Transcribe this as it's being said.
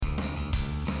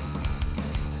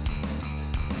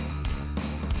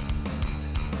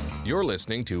You're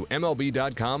listening to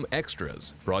MLB.com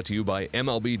Extras, brought to you by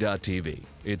MLB.tv.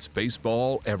 It's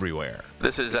baseball everywhere.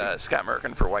 This is Scott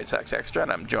Merkin for White Sox Extra,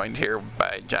 and I'm joined here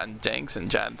by John Danks. And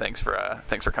John, thanks for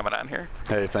coming on here.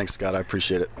 Hey, thanks, Scott. I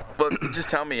appreciate it. Well, just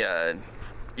tell me,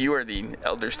 you are the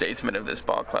elder statesman of this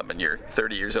ball club, and you're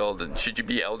 30 years old. And should you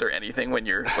be elder anything when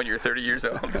you're 30 years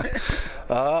old?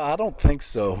 I don't think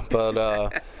so, but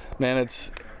man,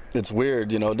 it's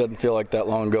weird. You know, it doesn't feel like that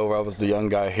long ago where I was the young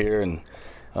guy here, and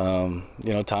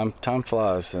you know, time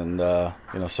flies, and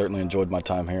you know, certainly enjoyed my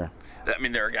time here. I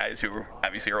mean, there are guys who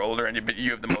obviously are older, but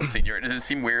you have the most senior. Does it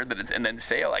seem weird that it's, and then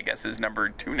Sale, I guess, is number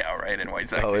 2 now, right, in White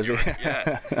Sox? Oh, is he?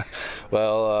 Yeah.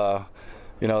 Well,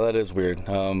 you know, that is weird.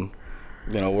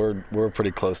 You know, we're a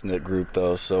pretty close-knit group,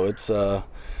 though, so it's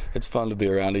fun to be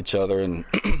around each other, and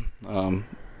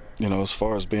you know, as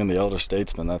far as being the elder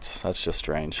statesman, that's just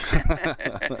strange.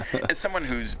 As someone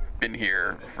who's been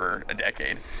here for a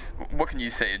decade, what can you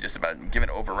say just about, give an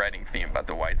overriding theme about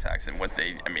the White Sox and what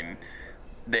they, I mean,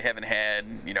 they haven't had,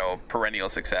 you know, perennial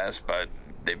success, but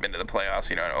they've been to the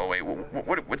playoffs, you know, in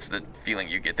 08. What's the feeling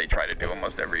you get they try to do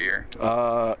almost every year?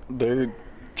 They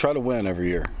try to win every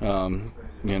year.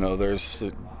 You know,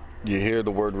 you hear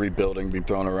the word rebuilding being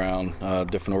thrown around,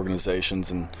 different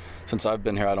organizations, and since I've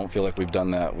been here, I don't feel like we've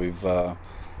done that. We've,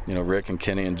 you know, Rick and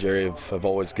Kenny and Jerry have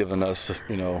always given us,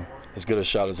 you know, as good a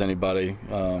shot as anybody,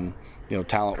 you know,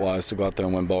 talent-wise, to go out there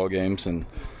and win ball games, and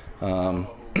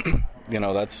you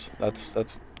know, that's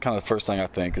kind of the first thing I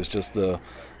think is just the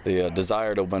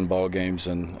desire to win ball games,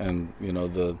 and you know,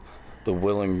 the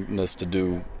willingness to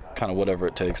do kind of whatever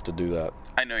it takes to do that.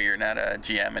 I know you're not a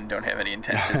GM and don't have any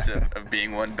intentions of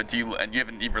being one, but you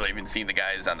haven't really even seen the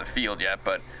guys on the field yet,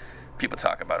 but people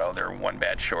talk about, oh, they're one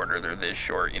bat short or they're this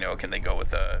short, you know, can they go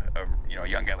with a you know,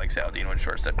 young guy like Saladino in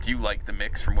shortstop? Do you like the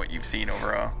mix from what you've seen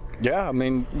overall? Yeah, I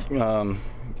mean,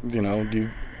 you know, you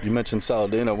mentioned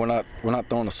Saladino. We're not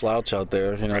throwing a slouch out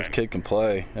there. You know, This kid can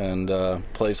play and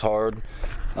plays hard.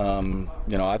 You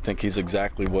know, I think he's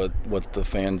exactly what the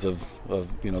fans of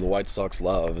you know, the White Sox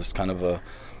love, is kind of a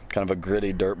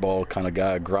gritty dirtball kind of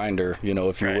guy, a grinder, you know,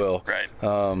 if you will.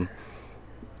 Right.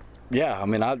 Yeah, I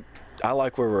mean, I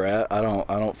like where we're at. I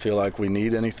don't feel like we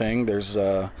need anything. There's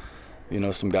you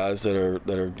know, some guys that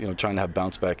are you know, trying to have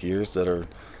bounce back years that are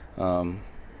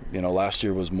you know, last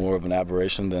year was more of an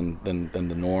aberration than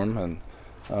the norm,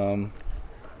 and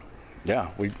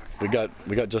yeah, we got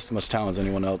just as much talent as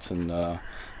anyone else, and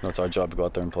you know, it's our job to go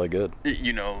out there and play good.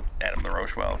 You know Adam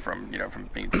LaRoche well from being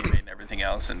a teammate and everything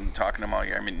else, and talking to him all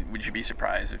year. I mean, would you be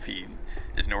surprised if he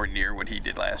is nowhere near what he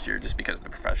did last year, just because of the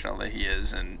professional that he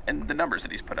is, and the numbers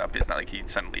that he's put up? It's not like he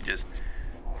suddenly just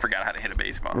forgot how to hit a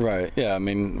baseball. Right. Yeah. I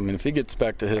mean, if he gets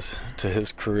back to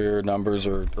his career numbers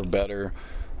or better,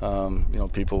 you know,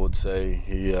 people would say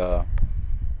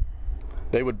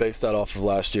they would base that off of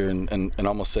last year and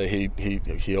almost say he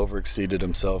overexceeded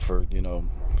himself, or, you know,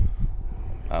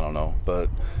 I don't know, but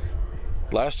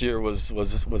last year was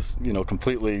you know,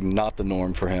 completely not the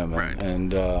norm for him,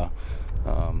 and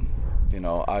you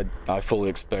know, I fully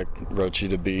expect Rochi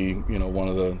to be, you know, one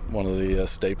of the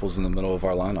staples in the middle of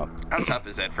our lineup. How tough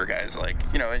is that for guys like,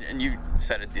 you know, and you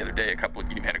said it the other day,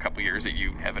 you've had a couple years that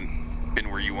you haven't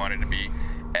been where you wanted to be.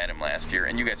 Adam last year,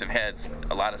 and you guys have had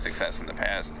a lot of success in the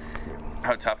past.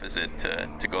 How tough is it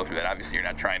to go through that? Obviously, you're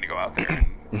not trying to go out there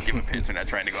and give a pitch. You're not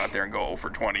trying to go out there and go 0 for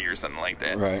 20 or something like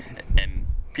that. Right. And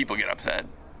people get upset.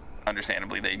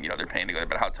 Understandably, they're paying to go there.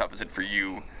 But how tough is it for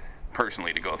you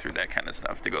personally to go through that kind of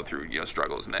stuff, to go through, you know,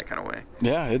 struggles in that kind of way?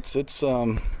 Yeah, it's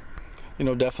you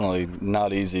know, definitely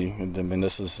not easy. I mean,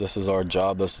 this is our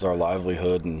job. This is our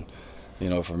livelihood, and you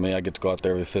know, for me, I get to go out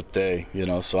there every 5th day, you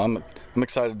know, so I'm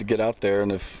excited to get out there,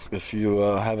 and if you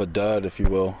have a dud, if you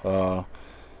will,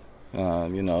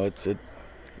 you know, it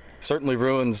certainly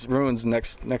ruins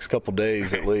next couple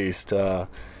days at least. You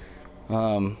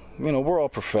know, we're all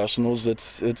professionals.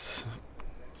 It's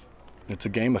a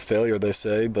game of failure, they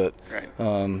say, but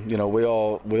you know, we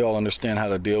all understand how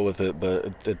to deal with it, but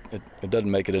it doesn't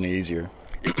make it any easier.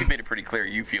 You've made it pretty clear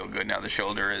you feel good now. The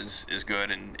shoulder is good,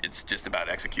 and it's just about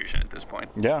execution at this point.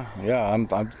 Yeah.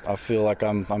 I feel like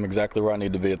I'm exactly where I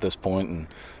need to be at this point,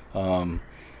 and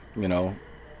you know,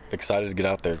 excited to get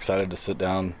out there, excited to sit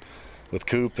down with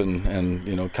Coop and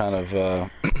you know, kind of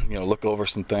you know, look over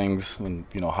some things and,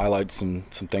 you know, highlight some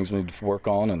things we need to work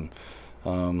on,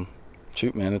 and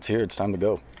shoot, man, it's here. It's time to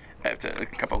go. I have a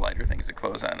couple lighter things to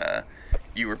close on.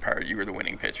 You were the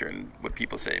winning pitcher in what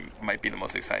people say might be the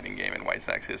most exciting game in White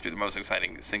Sox history, the most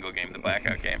exciting single game, the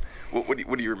blackout game. What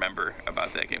do you remember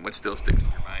about that game? What still sticks in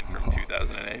your mind from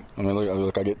 2008? I mean,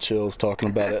 look, I get chills talking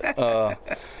about it.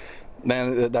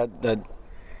 Man, that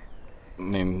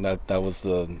mean, that was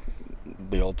the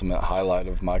ultimate highlight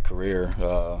of my career.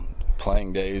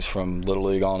 Playing days from Little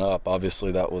League on up.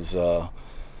 Obviously, that was, I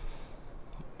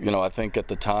think at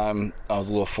the time I was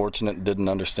a little fortunate and didn't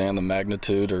understand the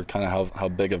magnitude or kind of how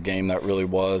big of a game that really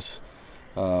was.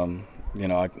 I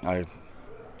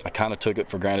kind of took it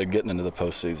for granted getting into the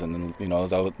postseason, and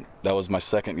that was my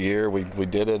second year. We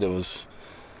did it. It was,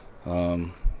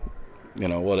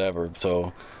 whatever.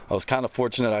 So I was kind of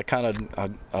fortunate. I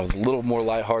was a little more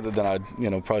lighthearted than I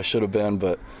probably should have been,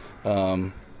 but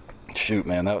shoot,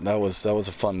 man, that was a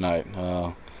fun night.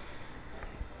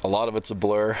 A lot of it's a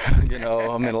blur,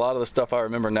 a lot of the stuff I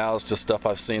remember now is just stuff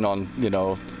I've seen on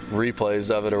replays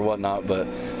of it or whatnot. But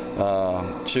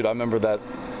shoot, I remember that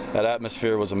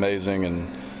atmosphere was amazing,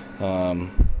 and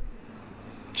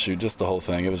just the whole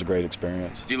thing. It was a great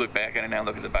experience. Do you look back on it now,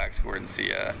 look at the box score, and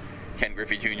see Ken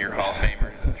Griffey Jr., Hall of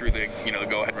Famer, through the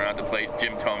go-ahead run out the plate,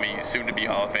 Jim Thome, soon-to-be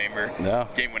Hall of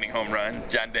Famer, game-winning home run,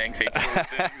 John Danks, 8 innings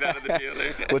out of the field.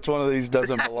 Which one of these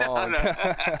doesn't belong?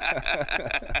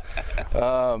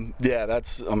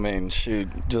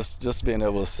 Just being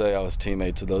able to say I was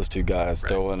teammates of those two guys,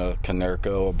 throwing a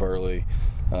Konerko, a Burley,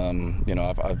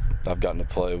 I've gotten to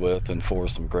play with and for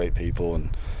some great people, and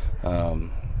I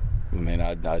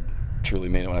truly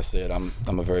mean it when I say it. I'm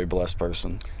a very blessed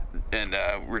person. And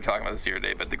we were talking about this the other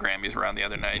day, but the Grammys were on the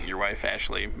other night, and your wife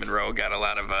Ashley Monroe got a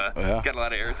lot of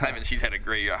airtime, and she's had a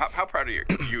great year. How proud are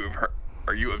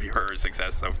you of her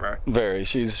success so far? Very.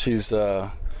 She's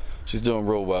doing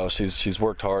real well. She's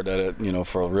worked hard at it,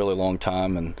 for a really long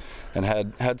time, and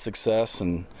had success.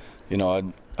 And I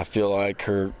feel like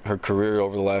her career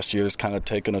over the last year has kind of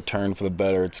taken a turn for the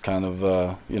better. It's kind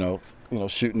of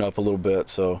shooting up a little bit.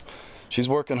 So she's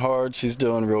working hard. She's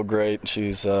doing real great.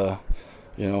 She's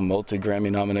multi-Grammy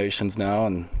nominations now,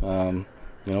 and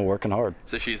working hard.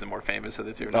 So she's the more famous of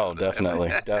the two? Oh,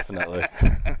 definitely. Definitely.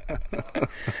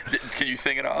 Can you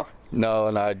sing at all? No,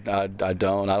 and I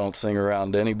don't. I don't sing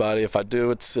around anybody. If I do,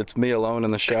 it's me alone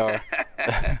in the shower.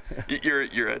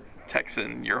 You're a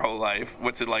Texan your whole life.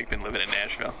 What's it like been living in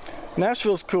Nashville?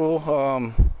 Nashville's cool.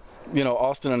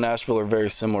 Austin and Nashville are very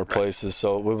similar places,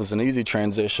 so it was an easy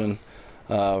transition.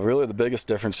 Really, the biggest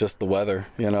difference just the weather.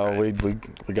 We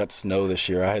got snow this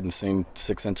year. I hadn't seen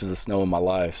 6 inches of snow in my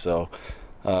life, so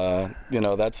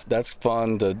that's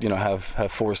fun to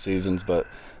have 4 seasons. But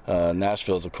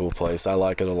Nashville's a cool place. I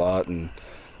like it a lot, and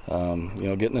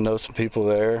getting to know some people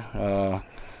there.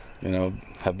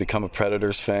 Have become a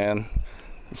Predators fan.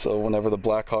 So whenever the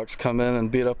Blackhawks come in and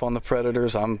beat up on the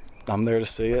Predators, I'm there to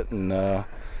see it, and I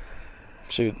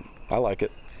like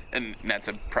it. And not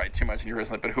to pry too much in your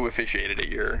personal life, but who officiated at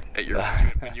your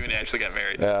when you and Ashley got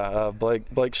married? Yeah,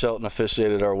 Blake Shelton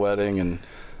officiated our wedding, and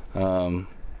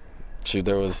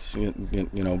there was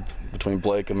between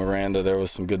Blake and Miranda, there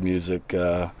was some good music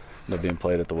being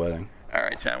played at the wedding. All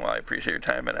right, John. Well, I appreciate your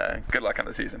time, and good luck on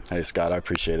the season. Hey, Scott, I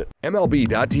appreciate it.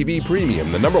 MLB.TV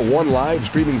Premium, the #1 live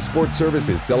streaming sports service,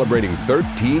 is celebrating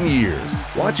 13 years.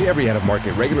 Watch every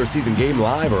out-of-market regular season game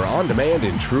live or on demand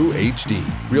in true HD.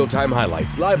 Real-time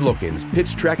highlights, live look-ins,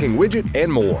 pitch tracking widget, and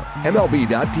more.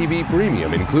 MLB.TV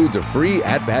Premium includes a free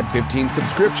At-Bat 15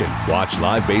 subscription. Watch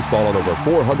live baseball on over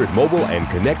 400 mobile and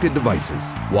connected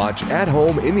devices. Watch at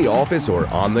home, in the office, or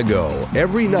on the go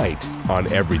every night on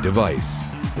every device.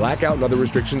 Blackout and other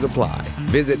restrictions apply.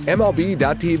 Visit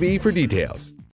MLB.TV for details.